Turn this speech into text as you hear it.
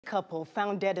Couple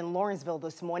found dead in Lawrenceville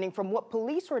this morning from what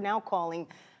police are now calling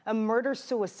a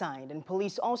murder-suicide. And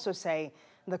police also say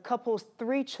the couple's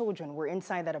 3 children were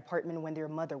inside that apartment when their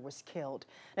mother was killed.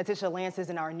 Natisha Lance is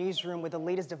in our newsroom with the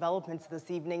latest developments this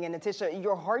evening. And Natisha,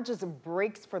 your heart just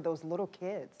breaks for those little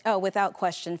kids. Oh, without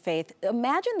question, Faith.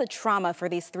 Imagine the trauma for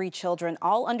these 3 children,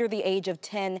 all under the age of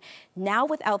 10, now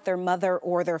without their mother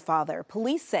or their father.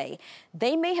 Police say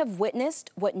they may have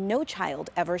witnessed what no child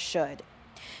ever should.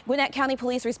 Gwinnett County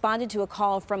Police responded to a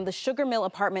call from the Sugar Mill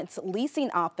Apartments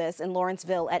leasing office in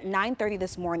Lawrenceville at 9:30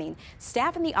 this morning.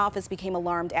 Staff in the office became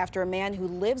alarmed after a man who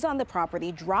lives on the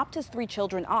property dropped his 3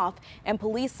 children off, and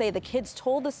police say the kids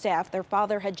told the staff their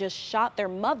father had just shot their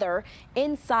mother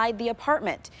inside the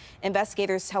apartment.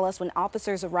 Investigators tell us when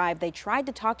officers arrived, they tried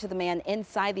to talk to the man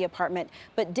inside the apartment,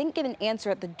 but didn't get an answer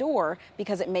at the door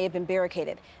because it may have been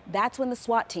barricaded. That's when the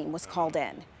SWAT team was called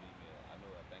in.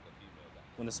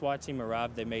 When the SWAT team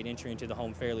arrived, they made entry into the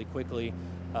home fairly quickly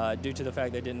due to the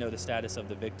fact they didn't know the status of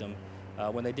the victim.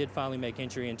 When they did finally make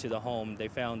entry into the home, they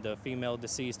found the female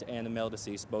deceased and the male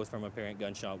deceased, both from apparent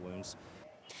gunshot wounds.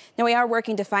 Now, we are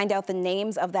working to find out the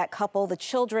names of that couple. The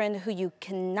children, who you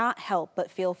cannot help but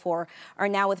feel for, are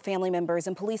now with family members,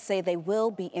 and police say they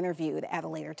will be interviewed at a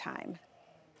later time.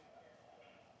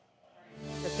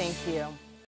 Thank you.